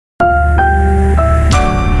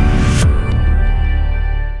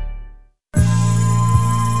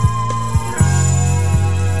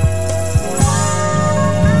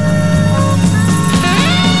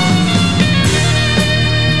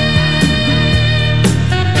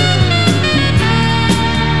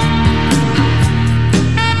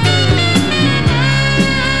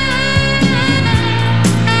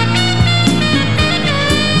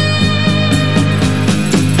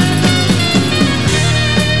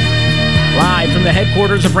from the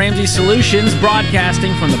headquarters of Ramsey Solutions,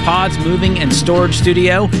 broadcasting from the Pods Moving and Storage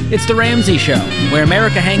Studio. It's The Ramsey Show, where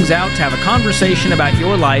America hangs out to have a conversation about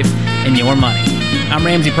your life and your money. I'm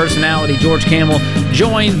Ramsey personality George Camel,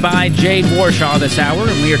 joined by Jade Warshaw this hour,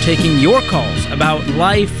 and we are taking your calls about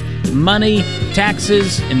life, money,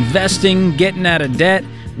 taxes, investing, getting out of debt.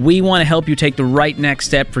 We want to help you take the right next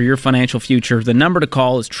step for your financial future. The number to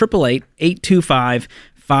call is 888-825-5225.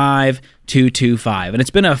 And it's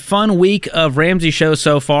been a fun week of Ramsey shows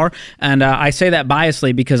so far, and I say that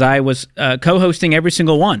biasly because I was co-hosting every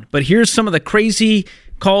single one. But here's some of the crazy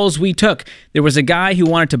calls we took. There was a guy who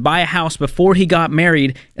wanted to buy a house before he got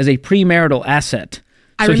married as a premarital asset.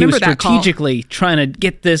 So he was strategically trying to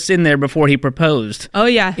get this in there before he proposed. Oh,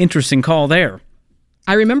 yeah. Interesting call there.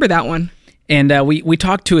 I remember that one. And we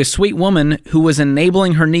talked to a sweet woman who was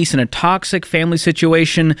enabling her niece in a toxic family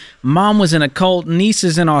situation. Mom was in a cult. Niece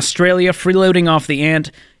is in Australia, freeloading off the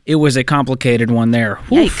aunt. It was a complicated one there.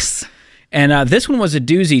 Yikes. And this one was a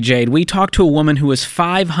doozy, Jade. We talked to a woman who was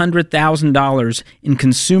 $500,000 in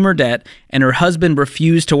consumer debt, and her husband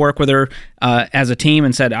refused to work with her as a team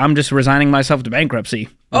and said, I'm just resigning myself to bankruptcy.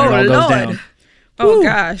 Oh, it all goes Lord. down. Oh, Woo.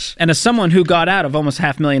 gosh. And as someone who got out of almost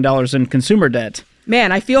 $500,000 in consumer debt.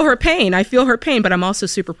 Man, I feel her pain, but I'm also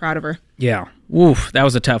super proud of her. Yeah. Oof, that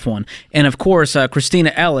was a tough one. And of course,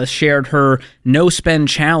 Christina Ellis shared her no-spend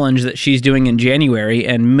challenge that she's doing in January,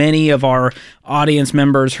 and many of our audience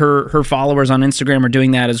members, her followers on Instagram, are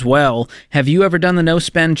doing that as well. Have you ever done the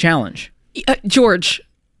no-spend challenge? George,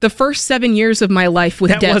 the first 7 years of my life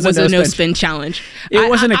with debt was a no-spend challenge. It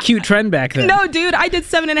wasn't a cute trend back then. No, dude, I did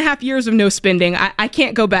 7.5 years of no spending. I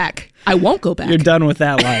can't go back. I won't go back. You're done with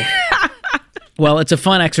that life. Well, it's a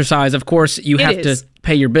fun exercise. Of course, you have to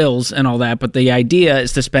pay your bills and all that, but the idea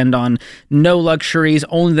is to spend on no luxuries,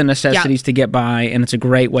 only the necessities to get by, and it's a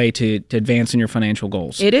great way to advance in your financial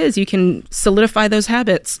goals. It is. You can solidify those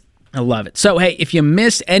habits. I love it. So, hey, if you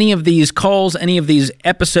missed any of these calls, any of these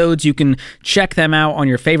episodes, you can check them out on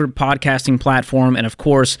your favorite podcasting platform and, of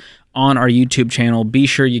course, on our YouTube channel. Be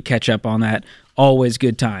sure you catch up on that. Always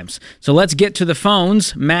good times. So let's get to the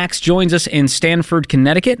phones. Max joins us in Stamford,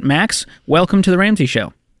 Connecticut. Max, welcome to The Ramsey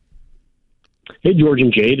Show. Hey, George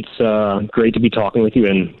and Jade. It's great to be talking with you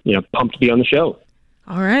and, pumped to be on the show.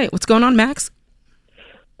 All right. What's going on, Max?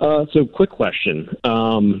 So quick question.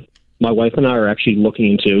 My wife and I are actually looking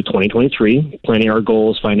into 2023, planning our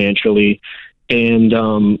goals financially. And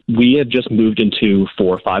we have just moved into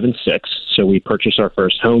 4, 5, and 6. So we purchased our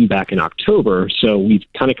first home back in October. So we've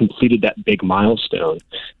kind of completed that big milestone.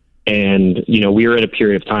 And, we were at a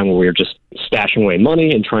period of time where we were just stashing away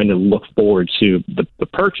money and trying to look forward to the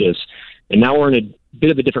purchase. And now we're in a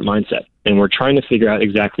bit of a different mindset. And we're trying to figure out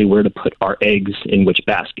exactly where to put our eggs in which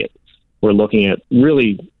basket. We're looking at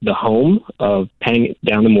really the home of paying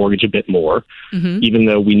down the mortgage a bit more, even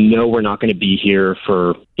though we know we're not going to be here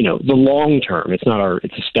for, the long term. It's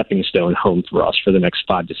a stepping stone home for us for the next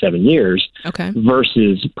 5 to 7 years. Okay.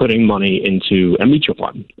 Versus putting money into a mutual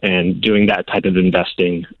fund and doing that type of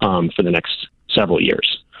investing for the next several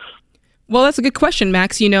years. Well, that's a good question,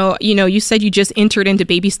 Max. You said you just entered into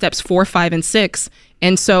baby steps 4, 5, and 6.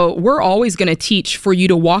 And so we're always going to teach for you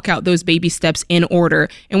to walk out those baby steps in order.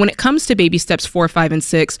 And when it comes to baby steps 4, 5, and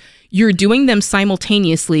 6, you're doing them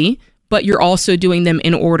simultaneously, but you're also doing them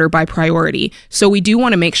in order by priority. So we do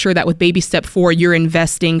want to make sure that with baby step 4, you're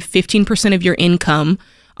investing 15% of your income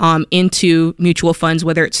into mutual funds,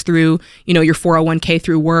 whether it's through, your 401k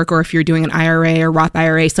through work, or if you're doing an IRA or Roth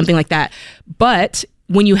IRA, something like that. But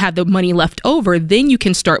when you have the money left over, then you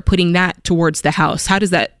can start putting that towards the house. How does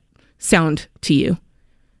that sound to you?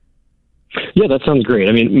 Yeah, that sounds great.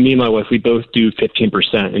 I mean, me and my wife, we both do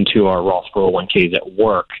 15% into our Roth 401ks at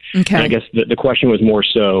work. Okay. And I guess the question was more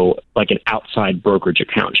so like an outside brokerage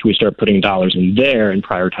account. Should we start putting dollars in there and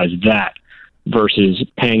prioritize that versus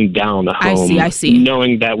paying down the home? I see.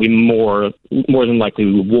 Knowing that we more than likely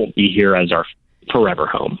we won't be here as our forever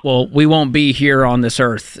home. Well, we won't be here on this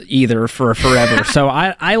earth either for forever. So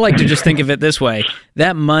I like to just think of it this way.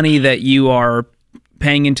 That money that you are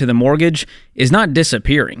paying into the mortgage is not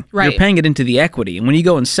disappearing. Right. You're paying it into the equity. And when you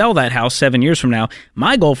go and sell that house 7 years from now,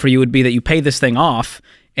 my goal for you would be that you pay this thing off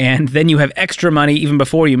and then you have extra money even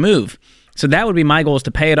before you move. So that would be my goal, is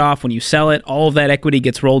to pay it off. When you sell it, all of that equity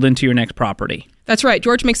gets rolled into your next property. That's right.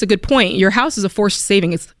 George makes a good point. Your house is a forced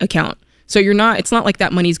savings account. So it's not like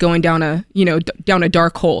that money's going down a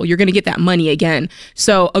dark hole. You're going to get that money again.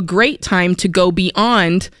 So a great time to go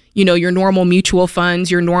beyond, your normal mutual funds,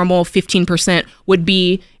 your normal 15% would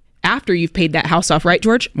be after you've paid that house off, right,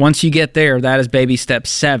 George? Once you get there, that is baby step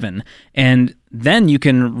 7. And then you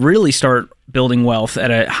can really start building wealth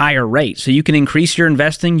at a higher rate. So you can increase your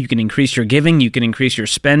investing, you can increase your giving, you can increase your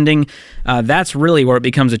spending. That's really where it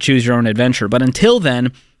becomes a choose your own adventure. But until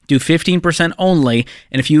then, do 15% only.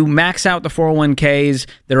 And if you max out the 401ks,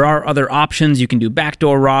 there are other options. You can do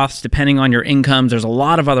backdoor Roths depending on your incomes. There's a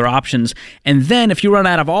lot of other options. And then if you run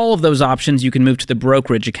out of all of those options, you can move to the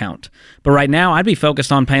brokerage account. But right now, I'd be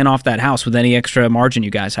focused on paying off that house with any extra margin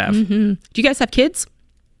you guys have. Mm-hmm. Do you guys have kids?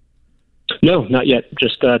 No, not yet.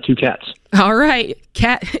 Just 2 cats. All right.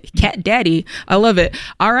 Cat daddy. I love it.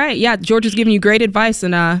 All right. Yeah, George is giving you great advice.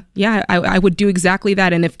 And I would do exactly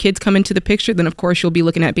that. And if kids come into the picture, then of course you'll be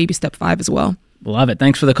looking at baby step 5 as well. Love it.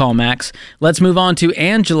 Thanks for the call, Max. Let's move on to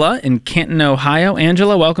Angela in Canton, Ohio.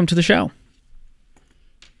 Angela, welcome to the show.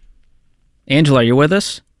 Angela, are you with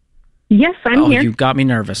us? Yes, I'm here. You got me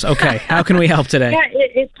nervous. Okay. How can we help today? Yeah,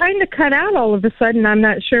 it kind of cut out all of a sudden. I'm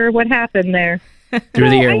not sure what happened there. Through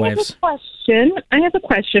the airwaves. I have a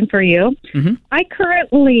question for you. Mm-hmm. I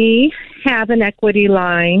currently have an equity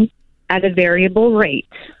line at a variable rate.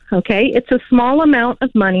 Okay, it's a small amount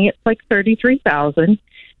of money. It's like $33,000,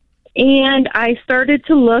 and I started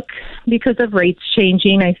to look because of rates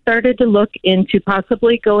changing. I started to look into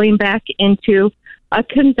possibly going back into a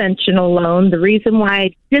conventional loan. The reason why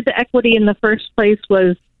I did the equity in the first place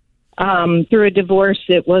was through a divorce.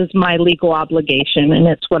 It was my legal obligation, and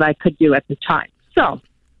it's what I could do at the time. So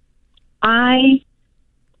I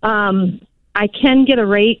can get a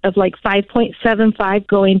rate of like 5.75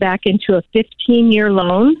 going back into a 15-year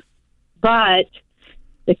loan, but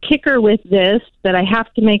the kicker with this that I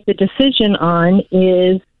have to make the decision on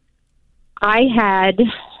is I had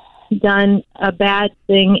done a bad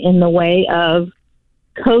thing in the way of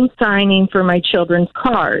co-signing for my children's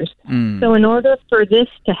cars. So in order for this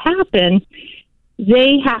to happen,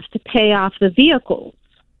 they have to pay off the vehicles.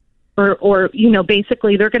 Or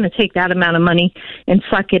basically they're going to take that amount of money and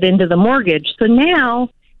suck it into the mortgage. So now,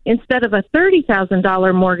 instead of a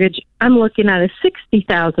 $30,000 mortgage, I'm looking at a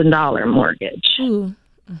 $60,000 mortgage. Ooh.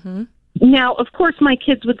 Mm-hmm. Now, of course, my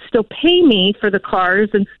kids would still pay me for the cars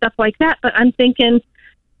and stuff like that, but I'm thinking,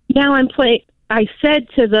 now I said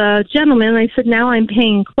to the gentleman, I said, now I'm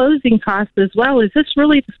paying closing costs as well. Is this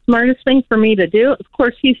really the smartest thing for me to do? Of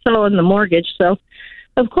course, he's still in the mortgage, so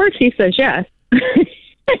of course he says yes.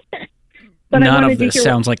 But none of this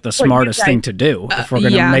sounds like the smartest thing to do if we're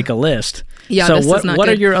going to make a list. Yeah, so what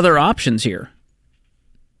are your other options here?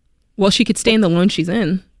 Well, she could stay in the loan she's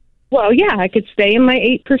in. Well, yeah, I could stay in my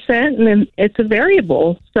 8%, and then it's a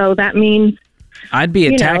variable. So that means I'd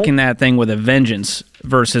be attacking that thing with a vengeance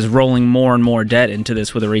versus rolling more and more debt into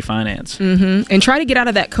this with a refinance. Mm-hmm. And try to get out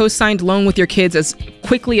of that co-signed loan with your kids as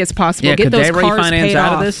quickly as possible. Yeah, get could those they cars refinance paid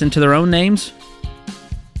out off. of this into their own names?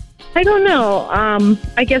 I don't know.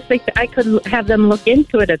 I guess I could have them look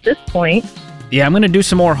into it at this point. Yeah, I'm going to do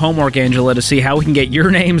some more homework, Angela, to see how we can get your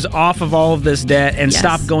names off of all of this debt and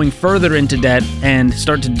stop going further into debt and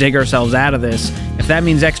start to dig ourselves out of this. If that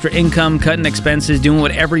means extra income, cutting expenses, doing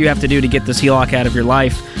whatever you have to do to get this HELOC out of your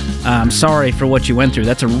life, I'm sorry for what you went through.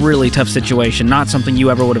 That's a really tough situation, not something you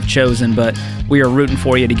ever would have chosen, but we are rooting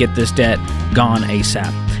for you to get this debt gone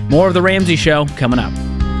ASAP. More of The Ramsey Show coming up.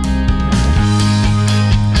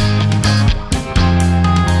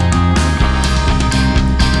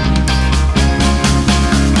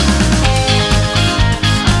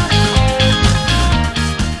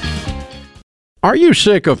 Are you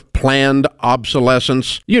sick of planned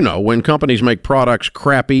obsolescence? You know, when companies make products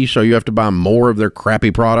crappy, so you have to buy more of their crappy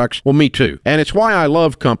products. Well, me too. And it's why I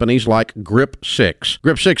love companies like Grip 6.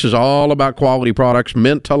 Grip 6 is all about quality products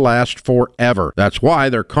meant to last forever. That's why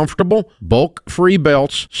their comfortable, bulk-free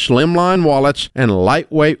belts, slimline wallets, and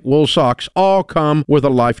lightweight wool socks all come with a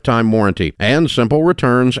lifetime warranty and simple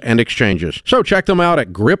returns and exchanges. So check them out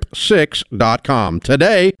at grip6.com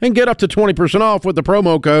today and get up to 20% off with the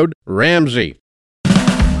promo code RAMSEY.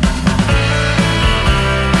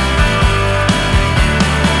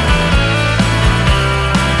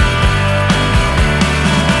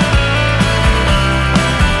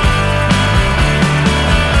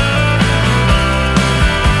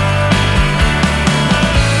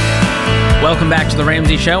 Welcome back to The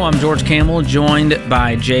Ramsey Show. I'm George Campbell, joined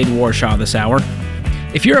by Jade Warshaw this hour.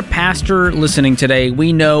 If you're a pastor listening today,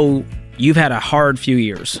 we know you've had a hard few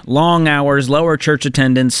years. Long hours, lower church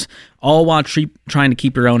attendance, all while trying to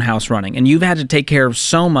keep your own house running. And you've had to take care of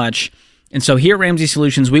so much. And so here at Ramsey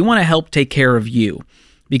Solutions, we want to help take care of you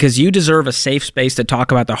because you deserve a safe space to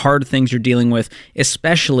talk about the hard things you're dealing with,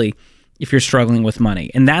 especially if you're struggling with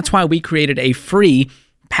money. And that's why we created a free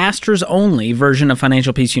pastors-only version of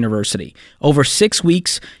Financial Peace University. Over 6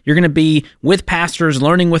 weeks, you're going to be with pastors,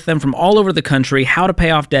 learning with them from all over the country how to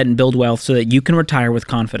pay off debt and build wealth so that you can retire with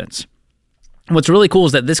confidence. What's really cool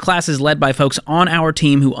is that this class is led by folks on our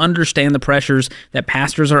team who understand the pressures that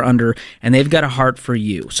pastors are under, and they've got a heart for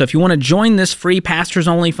you. So if you want to join this free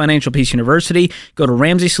pastors-only Financial Peace University, go to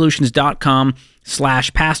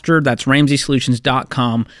RamseySolutions.com/pastor. That's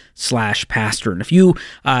RamseySolutions.com/pastor. And if you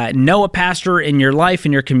know a pastor in your life,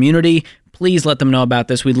 in your community, please let them know about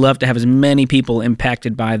this. We'd love to have as many people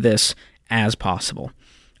impacted by this as possible.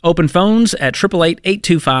 Open phones at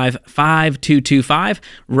 888-825-5225.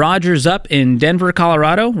 Roger's up in Denver,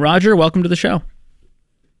 Colorado. Roger, welcome to the show.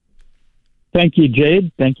 Thank you,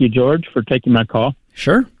 Jade. Thank you, George, for taking my call.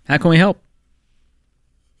 Sure. How can we help?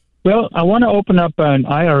 Well, I want to open up an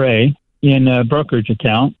IRA in a brokerage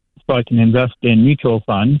account so I can invest in mutual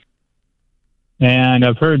funds. And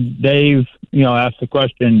I've heard Dave, ask the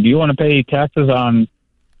question, do you want to pay taxes on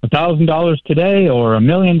 $1,000 today or $1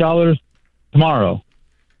 million tomorrow?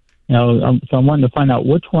 So I'm wanting to find out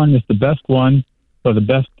which one is the best one for the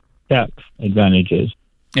best tax advantages.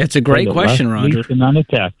 It's a great question, Roger. Amount of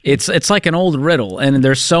tax. It's like an old riddle, and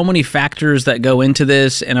there's so many factors that go into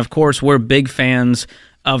this. And of course, we're big fans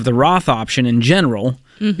of the Roth option in general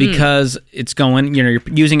because it's going, you're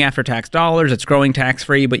using after-tax dollars. It's growing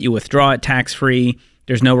tax-free, but you withdraw it tax-free.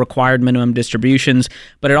 There's no required minimum distributions,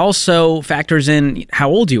 but it also factors in how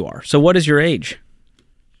old you are. So, what is your age?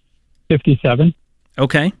 57.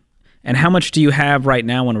 Okay. And how much do you have right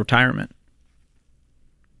now in retirement?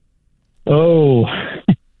 Oh,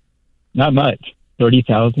 not much.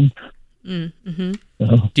 30,000. Mm-hmm.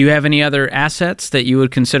 So. Do you have any other assets that you would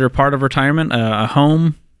consider part of retirement? A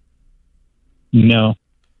home? No.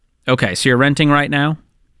 Okay, so you're renting right now?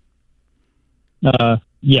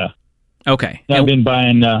 Yeah. Okay. I've been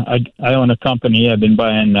buying. I own a company. I've been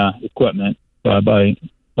buying equipment. So I buying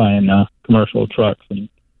commercial trucks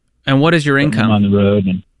and what is your income on the road?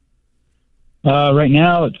 And right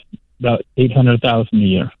now it's about $800,000 a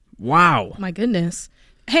year. Wow. My goodness.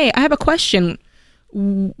 Hey, I have a question.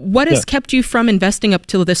 What has kept you from investing up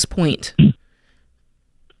till this point?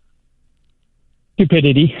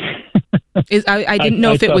 Stupidity. I didn't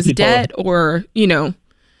know if it was debt or,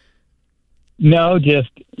 No,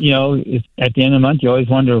 just, at the end of the month, you always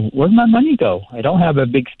wonder, where'd my money go? I don't have a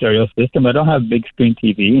big stereo system. I don't have a big screen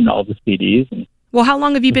TV and all the CDs. Well, how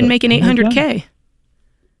long have you been making $800K?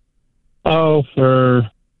 Oh,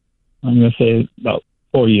 I'm going to say about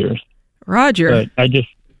 4 years. Roger. But I just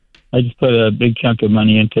put a big chunk of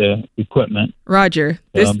money into equipment. Roger,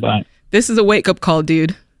 this is a wake-up call,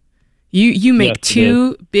 dude. You make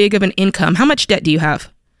too big of an income. How much debt do you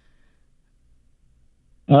have?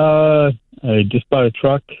 I just bought a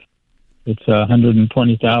truck. It's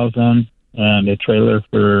 $120,000 and a trailer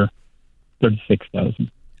for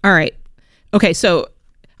 $36,000. All right. Okay, so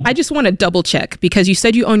I just want to double check because you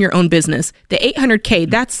said you own your own business. The $800K,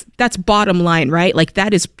 that's bottom line, right? Like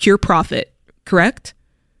that is pure profit, correct?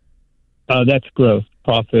 That's gross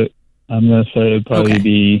profit. I'm going to say it'd probably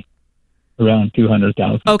be around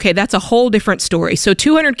 $200,000. Okay, that's a whole different story. So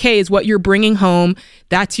 $200K is what you're bringing home.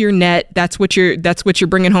 That's your net. That's what you're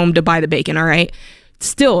bringing home to buy the bacon. All right.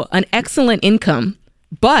 Still an excellent income,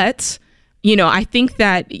 but I think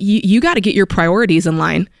that you got to get your priorities in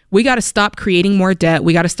line. We got to stop creating more debt.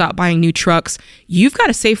 We got to stop buying new trucks. You've got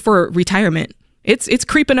to save for retirement. It's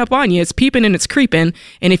creeping up on you. It's peeping and it's creeping.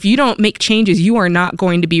 And if you don't make changes, you are not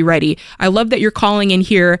going to be ready. I love that you're calling in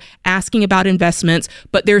here asking about investments,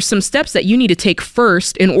 but there's some steps that you need to take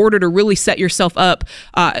first in order to really set yourself up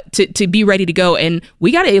to be ready to go. And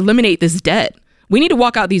we got to eliminate this debt. We need to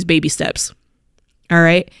walk out these baby steps. All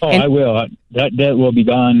right. Oh, I will. That debt will be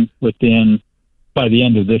gone by the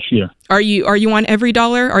end of this year. Are you on every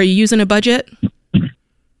dollar? Are you using a budget?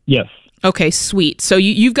 Yes. Okay, sweet. So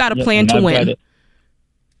you've got a plan to win.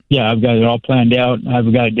 I've got it all planned out.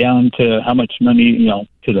 I've got it down to how much money,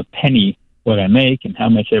 to the penny, what I make and how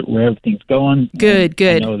much where everything's going. Good.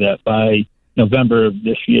 I know that by November of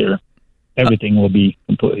this year, everything will be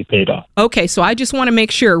completely paid off. Okay, so I just want to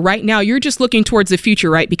make sure right now you're just looking towards the future,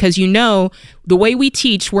 right? Because the way we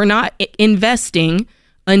teach, we're not investing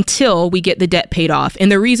until we get the debt paid off.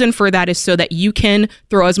 And the reason for that is so that you can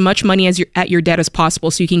throw as much money at your debt as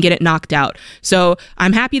possible so you can get it knocked out. So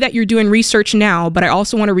I'm happy that you're doing research now, but I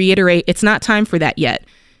also want to reiterate, it's not time for that yet.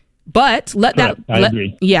 But let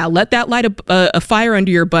that light a fire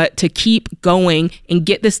under your butt to keep going and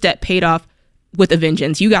get this debt paid off with a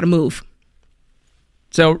vengeance. You got to move.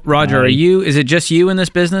 So, Roger, is it just you in this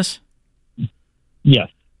business? Yes.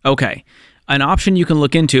 Okay. An option you can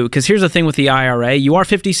look into, because here's the thing with the IRA, you are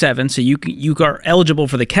 57, so you are eligible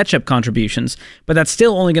for the catch-up contributions, but that's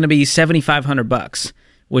still only going to be $7,500,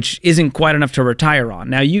 which isn't quite enough to retire on.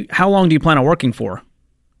 Now, how long do you plan on working for?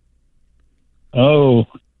 Oh,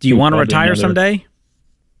 Do you want to Probably retire another- someday?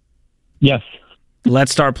 Yes.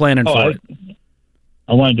 Let's start planning for it.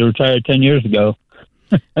 I wanted to retire 10 years ago.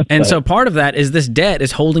 And so part of that is this debt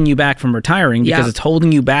is holding you back from retiring because Yeah. it's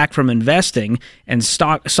holding you back from investing and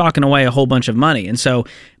stocking away a whole bunch of money. And so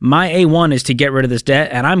my A1 is to get rid of this debt,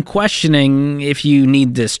 and I'm questioning if you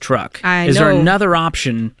need this truck. Is there another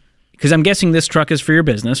option? Because I'm guessing this truck is for your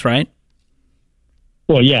business, right?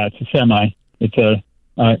 Well, yeah, it's a semi.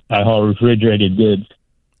 I haul refrigerated goods.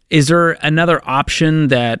 Is there another option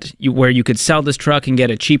where you could sell this truck and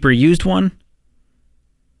get a cheaper used one?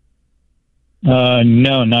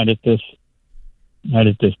 No, not at this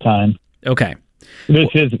time. Okay. This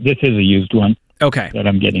is a used one. Okay. That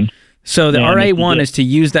I'm getting. So the And RA1 is to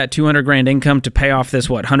use that $200,000 income to pay off this,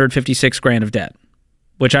 $156,000 of debt,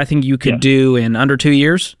 which I think you could do in under 2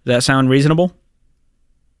 years. Does that sound reasonable?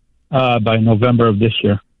 By November of this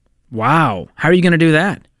year. Wow. How are you going to do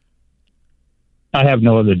that? I have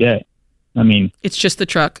no other debt. I mean, It's just the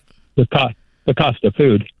truck. the cost of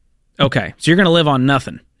food. Okay. So you're going to live on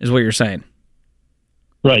nothing, is what you're saying.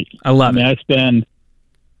 Right. I love it. I spend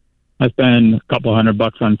a couple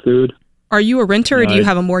 $100 on food. Are you a renter or No, do you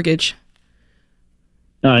have a mortgage?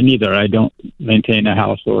 Neither. I don't maintain a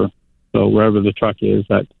house so wherever the truck is,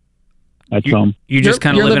 that's home. You just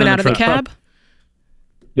kind of You're living in out of the truck. cab?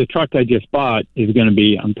 The truck I just bought is going to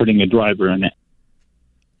be, I'm putting a driver in it.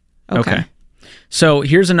 Okay. So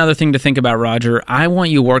here's another thing to think about, Roger. I want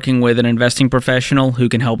you working with an investing professional who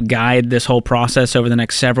can help guide this whole process over the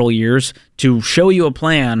next several years to show you a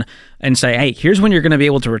plan and say, hey, here's when you're going to be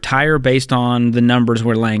able to retire based on the numbers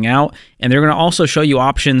we're laying out. And they're going to also show you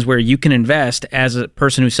options where you can invest as a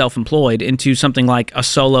person who's self-employed into something like a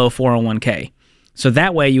solo 401k. So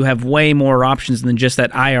that way you have way more options than just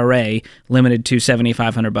that IRA limited to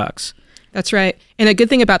 $7,500. That's right. And a good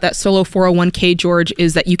thing about that solo 401k, George,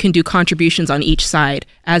 is that you can do contributions on each side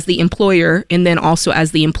as the employer and then also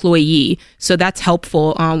as the employee. So that's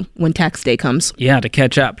helpful when tax day comes. Yeah, to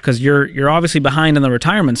catch up, because you're obviously behind on the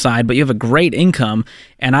retirement side, but you have a great income,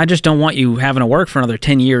 and I just don't want you having to work for another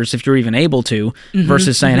 10 years if you're even able to,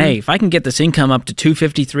 versus saying, hey, if I can get this income up to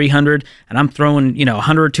 $250, $300, and I'm throwing,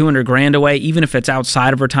 $100 or $200 away, even if it's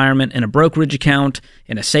outside of retirement, in a brokerage account,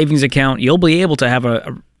 in a savings account, you'll be able to have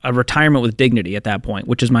a retirement with dignity at that point,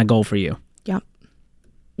 which is my goal for you. Yep.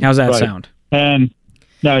 How's that sound? And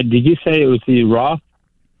now, did you say it was the Roth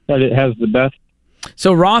that it has the best?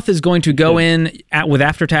 So Roth is going to go in with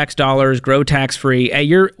after-tax dollars, grow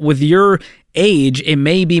tax-free. With your age, it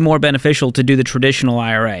may be more beneficial to do the traditional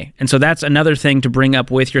IRA. And so that's another thing to bring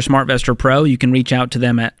up with your SmartVestor Pro. You can reach out to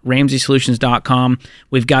them at RamseySolutions.com.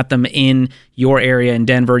 We've got them in your area in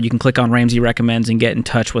Denver. You can click on Ramsey Recommends and get in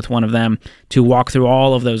touch with one of them to walk through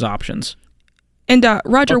all of those options. And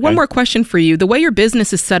Roger, one more question for you. The way your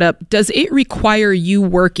business is set up, does it require you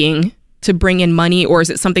working to bring in money, or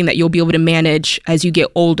is it something that you'll be able to manage as you get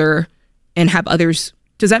older and have others?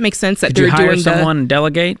 Does that make sense? That Did you they're hire doing someone and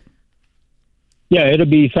delegate? Yeah, it'll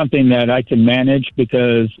be something that I can manage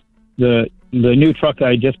because the new truck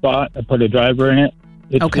I just bought, I put a driver in it.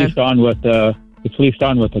 It's leased on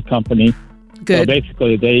with a company. Good. So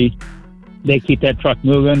basically, they keep that truck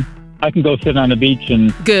moving. I can go sit on the beach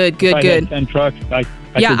and good. If I had 10 trucks.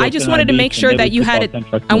 I just wanted to make sure that you had it.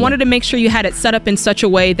 I wanted to make sure you had it set up in such a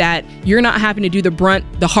way that you're not having to do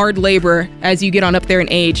the hard labor as you get on up there in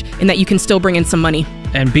age, and that you can still bring in some money.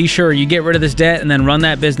 And be sure you get rid of this debt and then run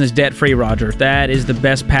that business debt-free, Roger. That is the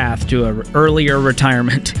best path to an earlier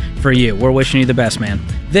retirement for you. We're wishing you the best, man.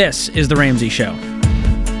 This is The Ramsey Show.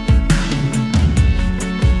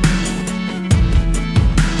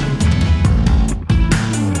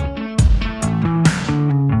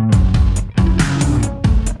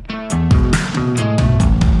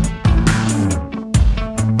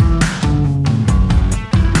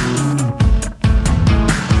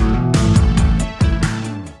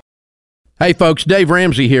 Hey folks, Dave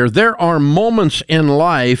Ramsey here. There are moments in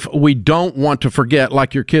life we don't want to forget,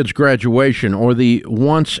 like your kid's graduation or the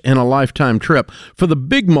once-in-a-lifetime trip. For the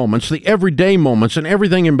big moments, the everyday moments, and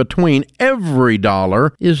everything in between, every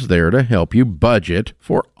dollar is there to help you budget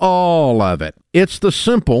for all of it. It's the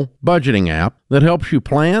simple budgeting app that helps you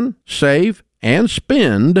plan, save, and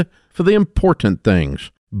spend for the important things.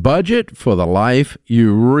 Budget for the life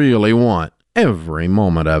you really want, every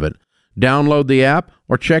moment of it. Download the app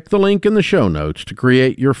or check the link in the show notes to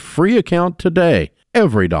create your free account today.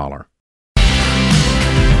 Every dollar.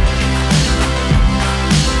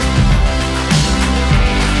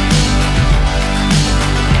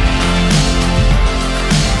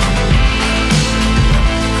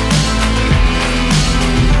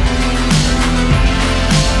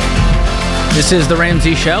 This is The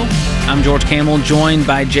Ramsey Show. I'm George Camel, joined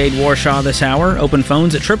by Jade Warshaw this hour. Open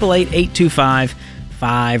phones at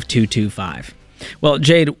 888-825-5225. Well,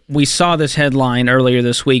 Jade, we saw this headline earlier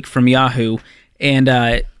this week from Yahoo, and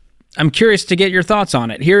I'm curious to get your thoughts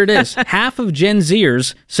on it. Here it is. Half of Gen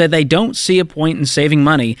Zers said they don't see a point in saving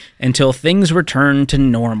money until things return to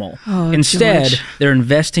normal. Instead, George. they're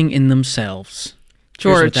investing in themselves.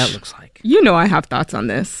 George, Here's what that looks like. You know I have thoughts on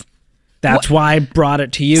this. That's why I brought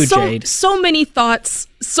it to you, Jade. So many thoughts,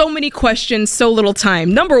 so many questions, so little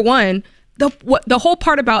time. Number one, the whole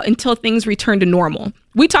part about until things return to normal.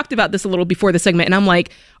 We talked about this a little before the segment, and I'm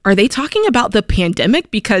like, are they talking about the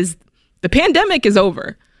pandemic? Because the pandemic is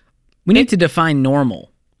over. We need to define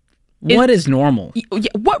normal. What is normal?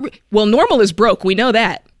 Well, normal is broke. We know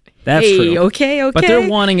that. That's true. Okay. But they're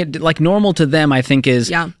wanting it, like normal to them, I think,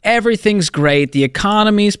 is everything's great. The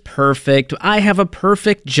economy's perfect. I have a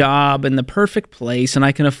perfect job in the perfect place and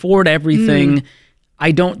I can afford everything.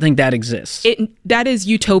 I don't think that exists. That is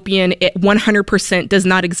utopian. It 100% does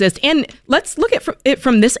not exist. And let's look at it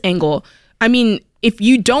from this angle. I mean, if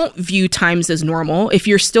you don't view times as normal, if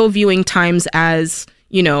you're still viewing times as,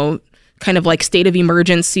 kind of like state of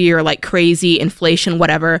emergency or like crazy inflation,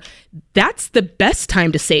 whatever, that's the best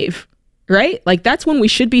time to save, right? Like that's when we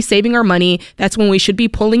should be saving our money. That's when we should be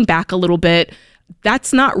pulling back a little bit.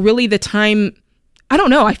 That's not really the time. I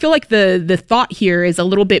don't know. I feel like the thought here is a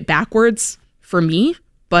little bit backwards for me,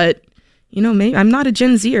 but maybe I'm not a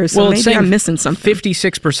Gen Zer, so maybe I'm missing something.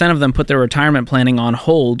 56% of them put their retirement planning on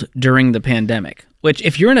hold during the pandemic, which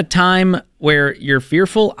if you're in a time where you're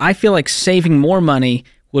fearful, I feel like saving more money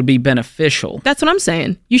would be beneficial. That's what I'm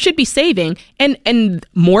saying. You should be saving. And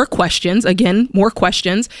more questions, Gen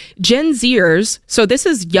Zers, so this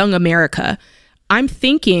is young America. I'm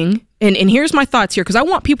thinking, and here's my thoughts here, because I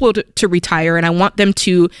want people to retire and I want them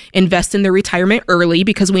to invest in their retirement early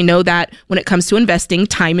because we know that when it comes to investing,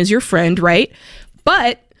 time is your friend, right?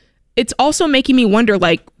 But it's also making me wonder,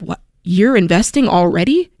 like, what, you're investing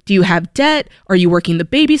already? Do you have debt? Are you working the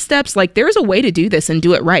baby steps? Like, there's a way to do this and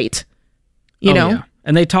do it right. You know? Yeah.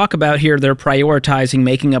 And they talk about here they're prioritizing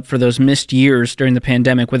making up for those missed years during the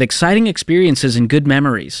pandemic with exciting experiences and good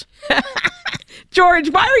memories. George,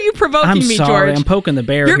 why are you provoking me, I'm sorry, George? I'm poking the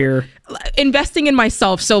bear here. Investing in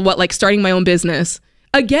myself, so what, like starting my own business?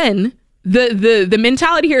 Again, the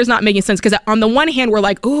mentality here is not making sense because on the one hand, we're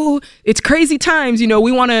like, oh, it's crazy times. We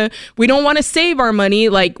don't want to save our money.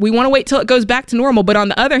 Like we want to wait till it goes back to normal. But on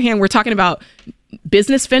the other hand, we're talking about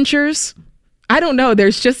business ventures. I don't know.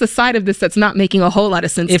 There's just a side of this that's not making a whole lot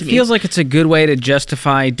of sense to me. It feels like it's a good way to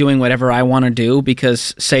justify doing whatever I want to do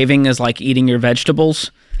because saving is like eating your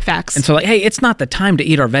vegetables. Facts. And so like, hey, it's not the time to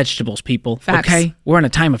eat our vegetables, people. Facts. Okay? We're in a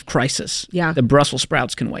time of crisis. Yeah. The Brussels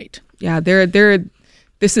sprouts can wait. Yeah,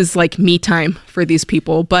 this is like me time for these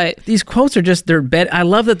people, but these quotes are just, I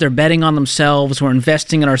love that they're betting on themselves. We're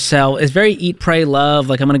investing in ourselves. It's very eat, pray, love.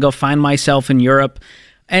 Like I'm going to go find myself in Europe.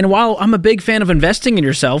 And while I'm a big fan of investing in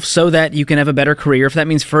yourself so that you can have a better career, if that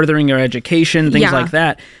means furthering your education, things like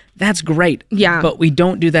that, that's great. Yeah. But we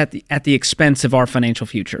don't do that at the expense of our financial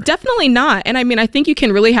future. Definitely not. And I mean, I think you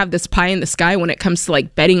can really have this pie in the sky when it comes to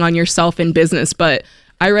like betting on yourself in business. But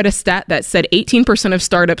I read a stat that said 18% of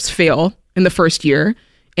startups fail in the first year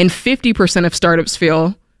and 50% of startups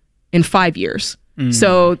fail in 5 years.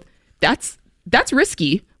 So that's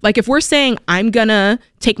risky. Like if we're saying I'm gonna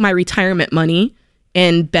take my retirement money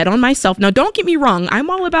and bet on myself. Now, don't get me wrong. I'm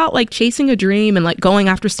all about like chasing a dream and like going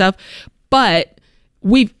after stuff, but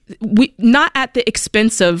we not at the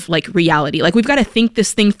expense of like reality. Like we've got to think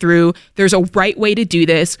this thing through. There's a right way to do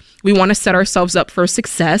this. We want to set ourselves up for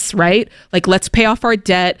success, right? Like let's pay off our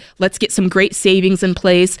debt. Let's get some great savings in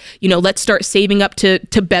place. Let's start saving up to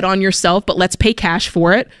bet on yourself, but let's pay cash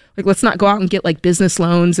for it. Like let's not go out and get like business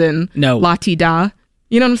loans and la-ti-da.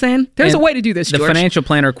 You know what I'm saying? There's a way to do this, George. The financial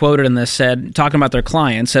planner quoted in this talking about their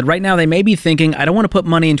clients, said, right now they may be thinking, I don't want to put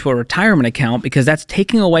money into a retirement account because that's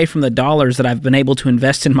taking away from the dollars that I've been able to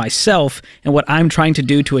invest in myself and what I'm trying to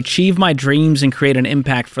do to achieve my dreams and create an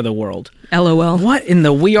impact for the world. LOL. What in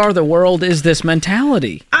the we are the world is this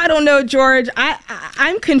mentality? I don't know, George.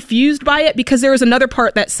 I'm confused by it because there was another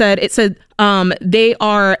part that said, they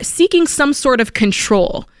are seeking some sort of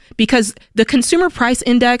control. Because the consumer price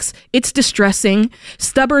index, it's distressing,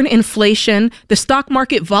 stubborn inflation, the stock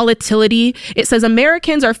market volatility. It says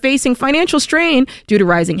Americans are facing financial strain due to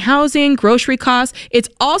rising housing, grocery costs. It's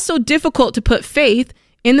also difficult to put faith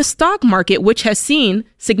in the stock market, which has seen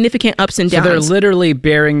significant ups and So downs. they're literally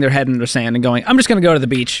burying their head in the sand and going, I'm just going to go to the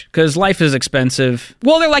beach because life is expensive.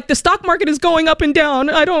 Well, they're like, the stock market is going up and down.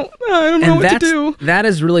 I don't know what to do. That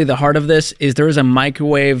is really the heart of this, is there is a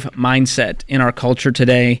microwave mindset in our culture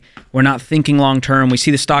today. We're not thinking long term. We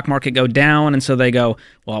see the stock market go down, and so they go,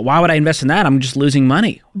 well, why would I invest in that? I'm just losing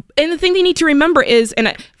money. And the thing they need to remember is,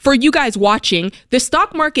 and for you guys watching, the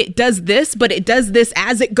stock market does this, but it does this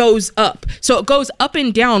as it goes up. So it goes up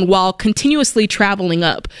and down while continuously traveling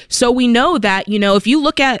up. So we know that, if you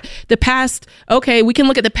look at the past, we can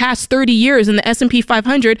look at the past 30 years in the S&P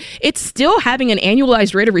 500, it's still having an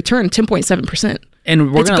annualized rate of return of 10.7%.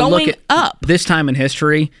 And we're going to look at up. This time in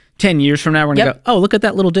history, 10 years from now, we're going to go, oh, look at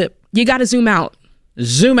that little dip. You got to zoom out.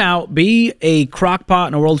 Zoom out, be a crockpot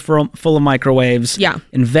in a world full of microwaves. Yeah.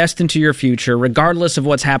 Invest into your future, regardless of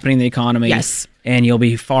what's happening in the economy. Yes. And you'll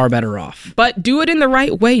be far better off. But do it in the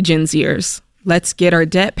right way, Gen Zers. Let's get our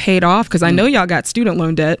debt paid off, because I know y'all got student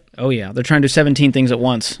loan debt. Oh, yeah. They're trying to do 17 things at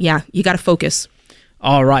once. Yeah, you got to focus.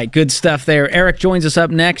 All right. Good stuff there. Eric joins us up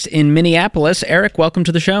next in Minneapolis. Eric, welcome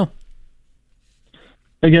to the show.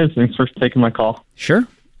 Hey, guys. Thanks for taking my call. Sure.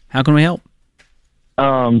 How can we help?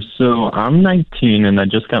 So I'm 19 and I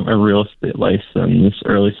just got my real estate license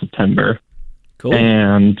early September. Cool.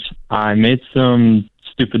 And I made some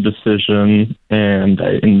stupid decision and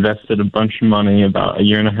I invested a bunch of money about a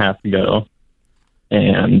year and a half ago.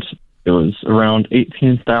 And it was around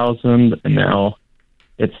 18,000 and now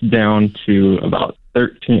it's down to about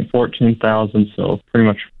 14,000. So pretty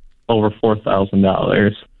much over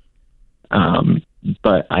 $4,000.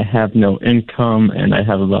 But I have no income and I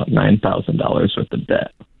have about $9,000 worth of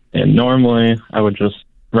debt. And normally I would just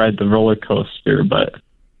ride the roller coaster, but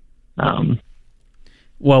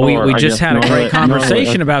well, we just had a great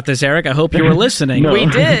conversation about this, Eric. I hope you were listening. No. We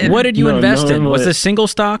did. What did you invest in? Was normally- this single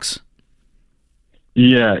stocks?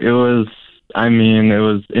 Yeah, it was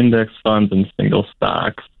index funds and single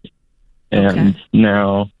stocks. And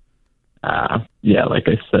now, like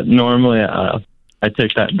I said, normally I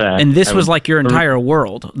take that back. And this was like your entire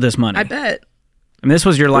world, this money. I bet. I mean, this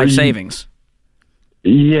was your life savings.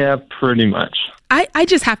 Yeah, pretty much. I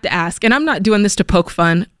just have to ask, and I'm not doing this to poke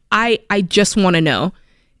fun. I just want to know,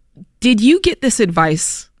 did you get this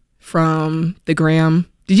advice from the gram?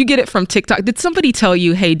 Did you get it from TikTok? Did somebody tell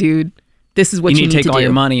you, hey, dude, this is what you need to do? You need to take all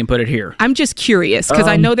your money and put it here. I'm just curious, because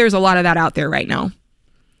I know there's a lot of that out there right now.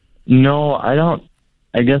 No, I don't.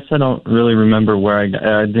 I guess I don't really remember where I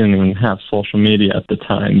didn't even have social media at the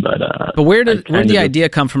time, but where did the idea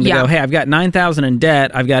come from to go, hey, I've got 9,000 in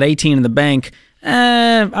debt, I've got 18 in the bank,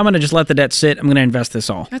 I'm going to just let the debt sit, I'm going to invest this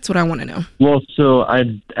all. That's what I want to know. Well, so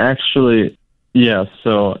I actually,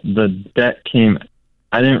 so the debt came,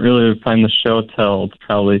 I didn't really find the show till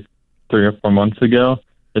probably 3 or 4 months ago.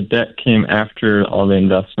 The debt came after all the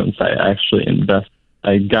investments I actually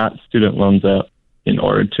I got student loans out in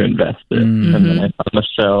order to invest it. Mm-hmm. And then I found the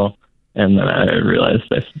show, and then I realized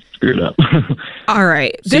I screwed up. All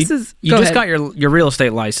right. So you just got your real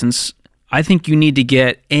estate license. I think you need to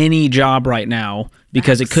get any job right now,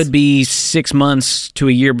 because it could be 6 months to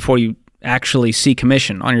a year before you actually see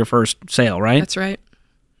commission on your first sale, right? That's right.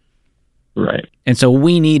 Right. And so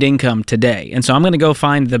we need income today. And so I'm going to go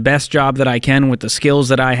find the best job that I can with the skills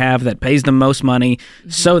that I have that pays the most money,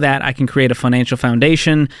 so that I can create a financial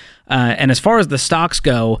foundation. And as far as the stocks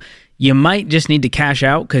go, you might just need to cash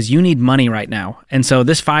out because you need money right now. And so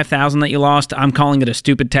this $5,000 that you lost, I'm calling it a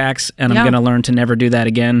stupid tax, and I'm going to learn to never do that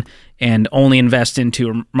again and only invest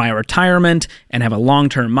into my retirement and have a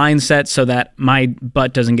long-term mindset so that my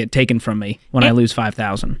butt doesn't get taken from me when I lose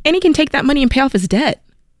 $5,000. And he can take that money and pay off his debt.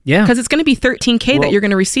 Yeah. Because it's going to be $13,000 that you're going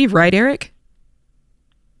to receive, right, Eric?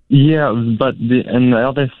 Yeah, but the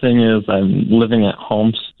other thing is I'm living at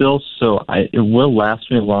home still, so it will last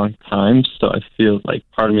me a long time. So I feel like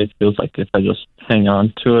part of me feels like if I just hang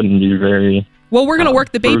on to it and be very well, we're going to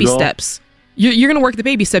work the baby frugal. steps. You're going to work the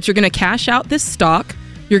baby steps. You're going to cash out this stock.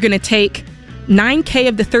 You're going to take $9,000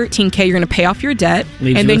 of the $13,000. You're going to pay off your debt,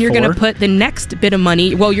 and then you're going to put the next bit of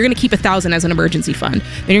money. Well, you're going to keep $1,000 as an emergency fund.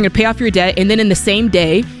 Then you're going to pay off your debt, and then in the same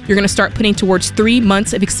day, you're going to start putting towards 3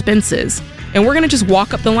 months of expenses. And we're going to just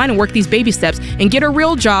walk up the line and work these baby steps and get a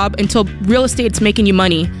real job until real estate's making you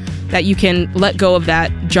money that you can let go of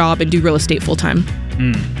that job and do real estate full time.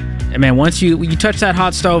 And man, once you touch that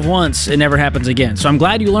hot stove once, it never happens again. So I'm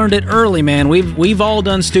glad you learned it early, man. We've all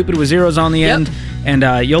done stupid with zeros on the end,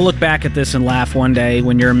 and you'll look back at this and laugh one day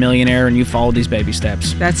when you're a millionaire and you followed these baby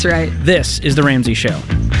steps. That's right. This is The Ramsey Show.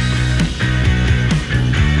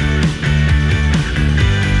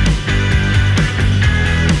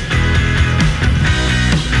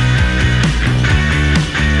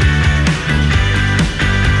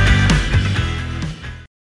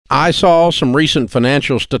 I saw some recent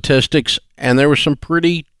financial statistics, and there was some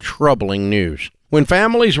pretty troubling news. When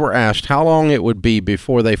families were asked how long it would be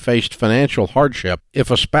before they faced financial hardship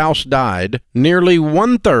if a spouse died, nearly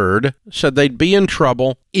one-third said they'd be in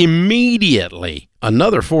trouble immediately.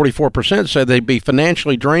 Another 44% said they'd be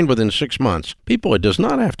financially drained within 6 months. People, it does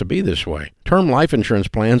not have to be this way. Term life insurance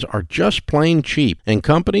plans are just plain cheap, and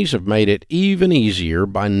companies have made it even easier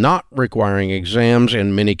by not requiring exams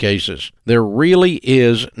in many cases. There really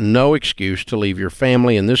is no excuse to leave your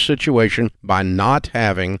family in this situation by not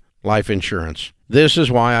having life insurance. This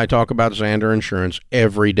is why I talk about Zander Insurance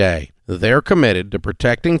every day. They're committed to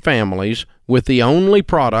protecting families with the only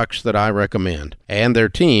products that I recommend, and their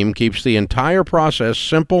team keeps the entire process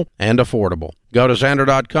simple and affordable. Go to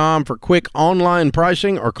Zander.com for quick online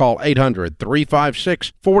pricing or call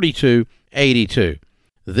 800-356-4282.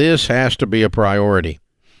 This has to be a priority.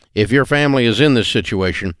 If your family is in this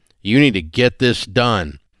situation, you need to get this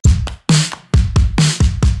done.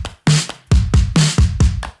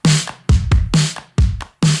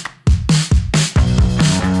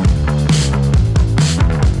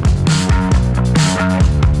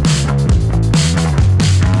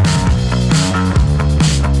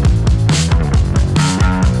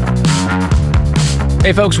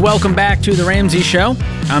 Hey folks, welcome back to The Ramsey Show.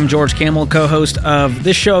 I'm George Campbell, co-host of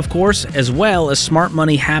this show, of course, as well as Smart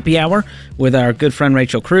Money Happy Hour with our good friend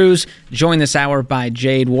Rachel Cruz. Joined this hour by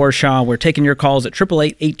Jade Warshaw. We're taking your calls at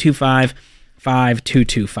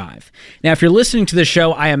 888-825-5225. Now, if you're listening to this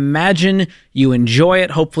show, I imagine you enjoy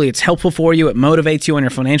it. Hopefully it's helpful for you. It motivates you on your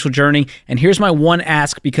financial journey. And here's my one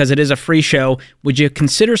ask, because it is a free show. Would you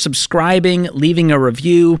consider subscribing, leaving a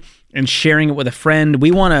review, and sharing it with a friend?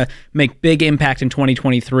 We want to make big impact in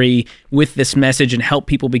 2023 with this message and help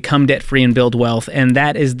people become debt-free and build wealth. And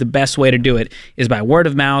that is the best way to do it, is by word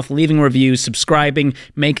of mouth, leaving reviews, subscribing,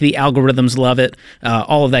 make the algorithms love it,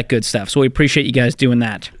 all of that good stuff. So we appreciate you guys doing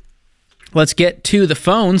that. Let's get to the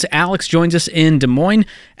phones. Alex joins us in Des Moines.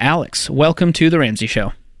 Alex, welcome to The Ramsey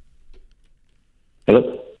Show.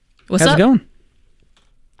 Hello. What's How's up? it going?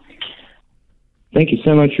 Thank you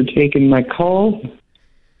so much for taking my call.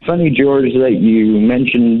 Funny, George, that you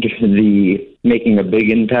mentioned the making a big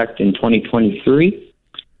impact in 2023.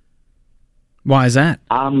 Why is that?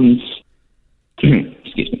 Excuse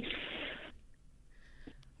me.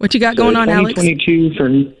 What you got going on, Alex? 2022 for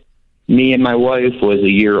me and my wife was a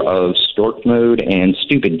year of stork mode and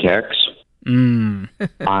stupid tax. I'm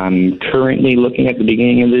currently looking at the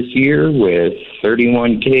beginning of this year with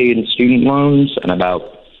 $31K in student loans and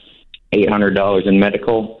about $800 in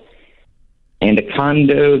medical, and a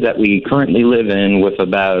condo that we currently live in with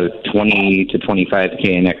about 20 to 25K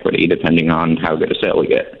in equity, depending on how good a sale we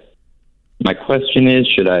get. My question is,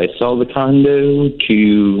 should I sell the condo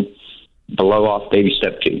to blow off baby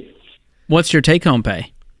step 2? What's your take-home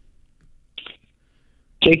pay?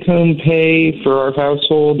 Take-home pay for our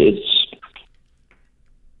household, it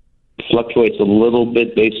fluctuates a little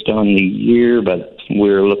bit based on the year, but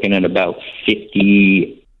we're looking at about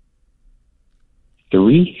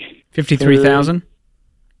 53,000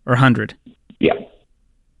 or 100? Yeah,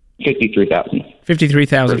 53,000.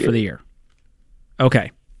 53,000 for the year.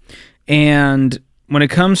 Okay. And when it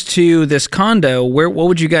comes to this condo, what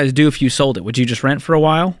would you guys do if you sold it? Would you just rent for a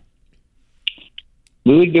while?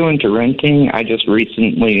 We would go into renting. I just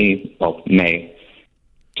recently, May,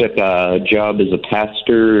 took a job as a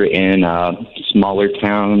pastor in a smaller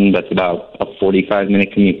town that's about a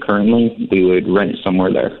 45-minute commute currently. We would rent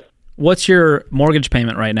somewhere there. What's your mortgage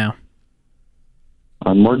payment right now?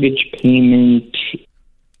 Our mortgage payment,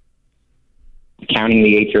 counting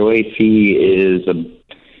the HOA fee,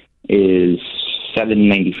 is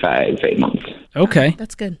 $795 a month. Okay,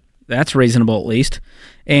 that's good. That's reasonable, at least.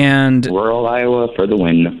 And rural Iowa for the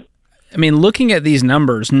win. I mean, looking at these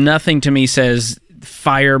numbers, nothing to me says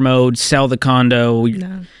fire mode, sell the condo.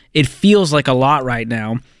 No. It feels like a lot right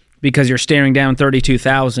now because you're staring down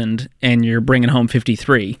 32,000 and you're bringing home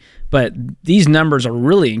 53. But these numbers are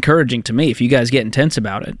really encouraging to me if you guys get intense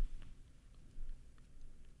about it.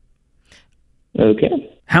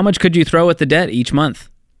 Okay. How much could you throw at the debt each month?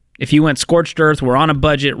 If you went scorched earth, we're on a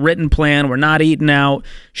budget, written plan, we're not eating out,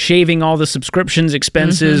 shaving all the subscriptions,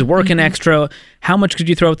 expenses, working extra, how much could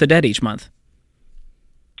you throw at the debt each month?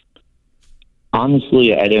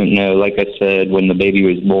 Honestly, I don't know. Like I said, when the baby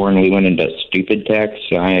was born, we went into stupid tax.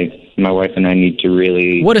 My wife and I need to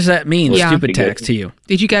really... What does that mean, stupid tax to you?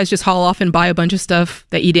 Did you guys just haul off and buy a bunch of stuff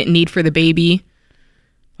that you didn't need for the baby?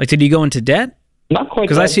 Like, did you go into debt? Not quite.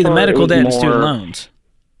 Because I see the medical debt and student loans.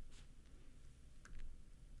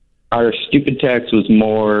 Our stupid tax was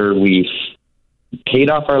more, we paid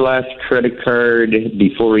off our last credit card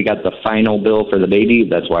before we got the final bill for the baby.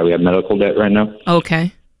 That's why we have medical debt right now.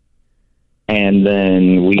 Okay. And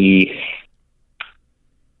then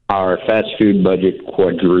our fast food budget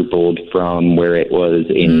quadrupled from where it was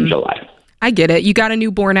in July. I get it. You got a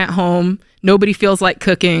newborn at home. Nobody feels like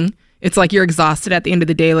cooking. It's like you're exhausted at the end of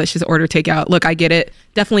the day. Let's just order takeout. Look, I get it.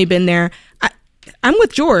 Definitely been there. I'm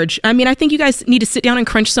with George. I mean, I think you guys need to sit down and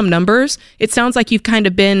crunch some numbers. It sounds like you've kind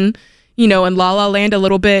of been, in La La Land a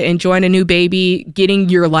little bit, enjoying a new baby, getting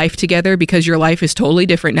your life together because your life is totally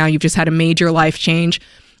different now. You've just had a major life change.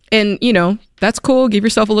 And, that's cool. Give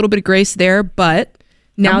yourself a little bit of grace there. But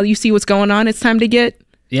now you see what's going on. It's time to get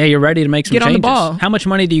you're ready to make some changes. On the ball. How much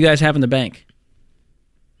money do you guys have in the bank?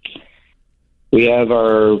 We have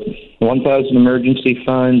our 1,000 emergency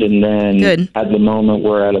fund, and then at the moment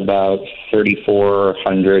we're at about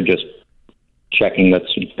 3,400, just checking that's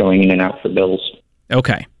going in and out for bills.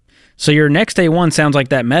 Okay. So your next day one sounds like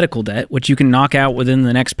that medical debt, which you can knock out within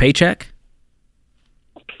the next paycheck?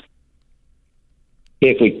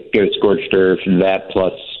 If we go scorched earth, that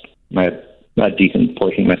plus a decent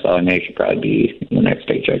portion of my salary should probably be in the next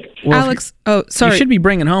paycheck. Well, Alex, sorry. You should be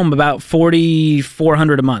bringing home about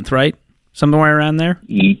 $4,400 a month, right? Somewhere around there?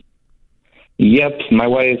 Yep. My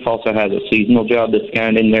wife also has a seasonal job that's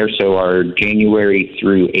kind of in there, so our January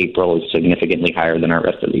through April is significantly higher than our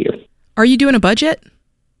rest of the year. Are you doing a budget?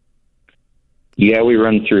 Yeah, we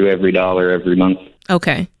run through every dollar every month.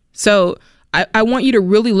 Okay. So I want you to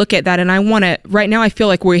really look at that, and I want to, right now I feel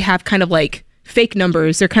like we have kind of like fake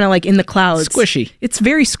numbers. They're kind of like in the clouds. Squishy. It's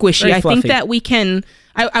very squishy. Very I fluffy. think that we can...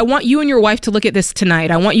 I want you and your wife to look at this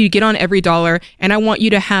tonight. I want you to get on every dollar, and I want you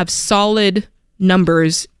to have solid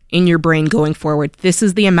numbers in your brain going forward. This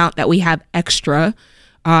is the amount that we have extra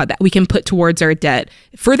that we can put towards our debt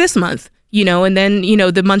for this month, and then,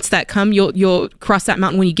 the months that come, you'll cross that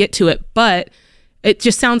mountain when you get to it. But it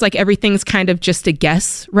just sounds like everything's kind of just a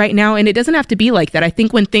guess right now, and it doesn't have to be like that. I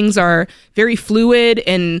think when things are very fluid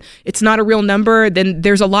and it's not a real number, then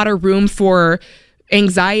there's a lot of room for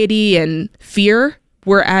anxiety and fear.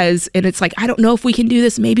 Whereas, and it's like, I don't know if we can do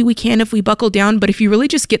this. Maybe we can if we buckle down. But if you really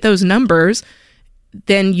just get those numbers,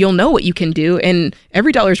 then you'll know what you can do. And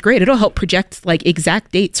every dollar is great. It'll help project like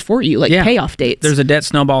exact dates for you, like payoff dates. There's a debt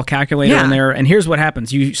snowball calculator in there. And here's what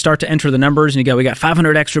happens. You start to enter the numbers and you go, we got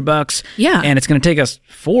 500 extra bucks. Yeah. And it's going to take us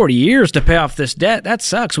 40 years to pay off this debt. That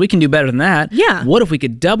sucks. We can do better than that. Yeah. What if we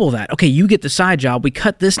could double that? Okay, you get the side job. We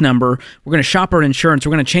cut this number. We're going to shop our insurance.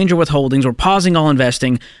 We're going to change our withholdings. We're pausing all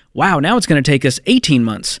investing. Wow, now it's going to take us 18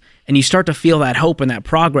 months. And you start to feel that hope and that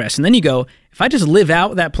progress. And then you go, if I just live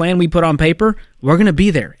out that plan we put on paper, we're going to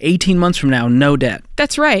be there 18 months from now, no debt.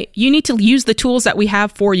 That's right. You need to use the tools that we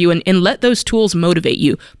have for you and let those tools motivate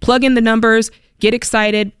you. Plug in the numbers, get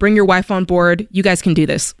excited, bring your wife on board. You guys can do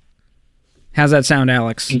this. How's that sound,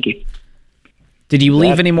 Alex? Thank you. Did you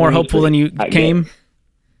leave any more hopeful than you came?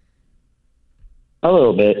 A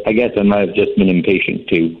little bit. I guess I might have just been impatient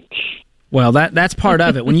too. Well, that's part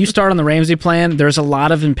of it. When you start on the Ramsey plan, there's a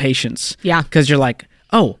lot of impatience. Yeah. Because you're like,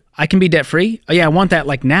 oh, I can be debt free. Oh yeah, I want that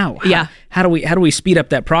like now. Yeah. How do we speed up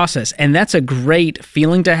that process? And that's a great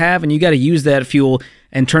feeling to have, and you got to use that fuel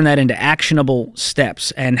and turn that into actionable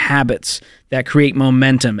steps and habits that create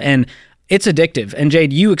momentum. And it's addictive. And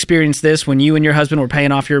Jade, you experienced this when you and your husband were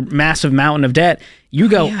paying off your massive mountain of debt. You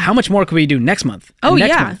go, how much more can we do next month? And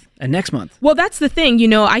next month, and next month. Well, that's the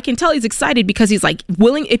thing. I can tell he's excited because he's like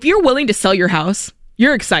if you're willing to sell your house,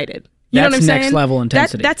 you're excited. You know what I'm saying? Next level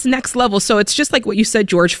intensity. That's next level. So it's just like what you said,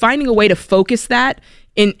 George, finding a way to focus that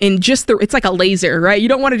in just it's like a laser, right? You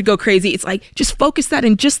don't want it to go crazy. It's like, just focus that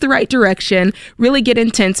in just the right direction, really get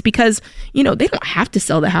intense because, they don't have to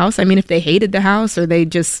sell the house. I mean, if they hated the house or they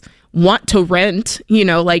just want to rent,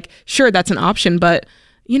 sure, that's an option. But,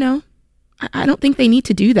 I don't think they need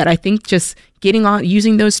to do that. I think just getting on,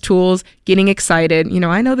 using those tools, getting excited,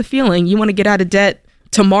 I know the feeling. You want to get out of debt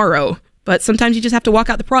tomorrow. But sometimes you just have to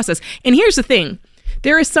walk out the process. And here's the thing.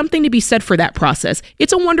 There is something to be said for that process.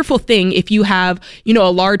 It's a wonderful thing if you have, a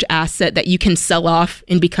large asset that you can sell off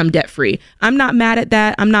and become debt-free. I'm not mad at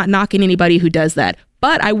that. I'm not knocking anybody who does that.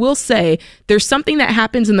 But I will say there's something that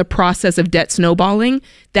happens in the process of debt snowballing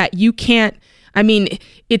that you can't,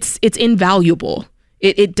 it's invaluable.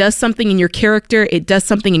 It does something in your character. It does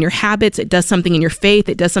something in your habits. It does something in your faith.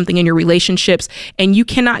 It does something in your relationships. And you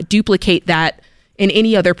cannot duplicate that in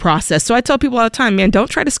any other process. So I tell people all the time, man, don't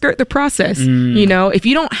try to skirt the process. If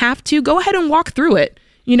you don't have to, go ahead and walk through it.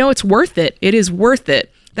 It's worth it. It is worth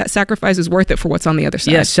it. that sacrifice is worth it for what's on the other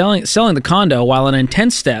side. Yeah, selling the condo, while an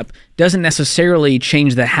intense step, doesn't necessarily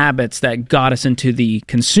change the habits that got us into the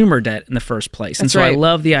consumer debt in the first place. And That's so right. I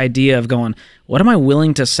love the idea of going, what am I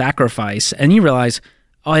willing to sacrifice? And you realize,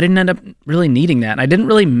 I didn't end up really needing that. I didn't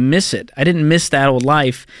really miss it. I didn't miss that old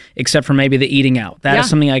life, except for maybe the eating out. That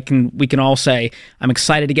is something we can all say, I'm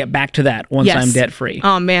excited to get back to that once I'm debt free.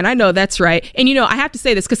 Oh man, I know that's right. And I have to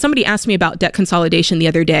say this because somebody asked me about debt consolidation the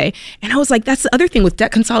other day, and I was like, that's the other thing with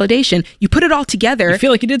debt consolidation. You put it all together. You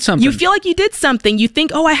feel like you did something. You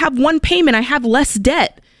think, I have one payment, I have less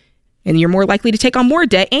debt. And you're more likely to take on more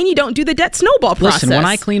debt, and you don't do the debt snowball process. Listen, when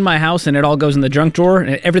I clean my house and it all goes in the junk drawer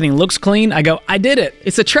and everything looks clean, I go, I did it.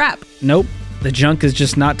 It's a trap. Nope. The junk is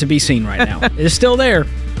just not to be seen right now. It is still there.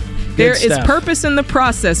 There is purpose in the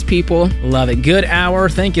process, people. Love it. Good hour.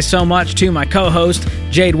 Thank you so much to my co-host,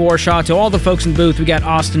 Jade Warshaw, to all the folks in the booth. We got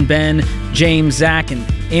Austin, Ben, James, Zach,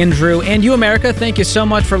 and Andrew. And you, America, thank you so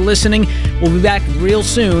much for listening. We'll be back real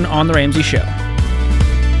soon on The Ramsey Show.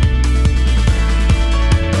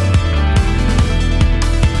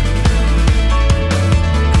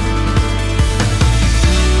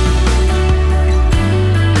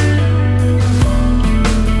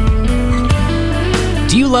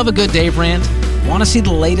 Do you love a good Dave rant? Want to see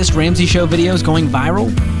the latest Ramsey Show videos going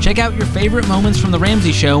viral? Check out your favorite moments from The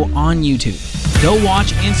Ramsey Show on YouTube. Go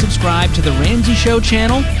watch and subscribe to The Ramsey Show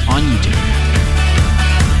channel on YouTube.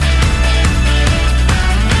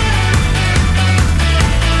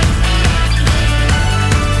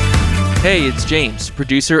 Hey, it's James,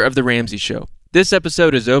 producer of The Ramsey Show. This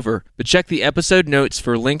episode is over, but check the episode notes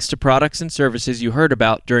for links to products and services you heard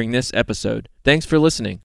about during this episode. Thanks for listening.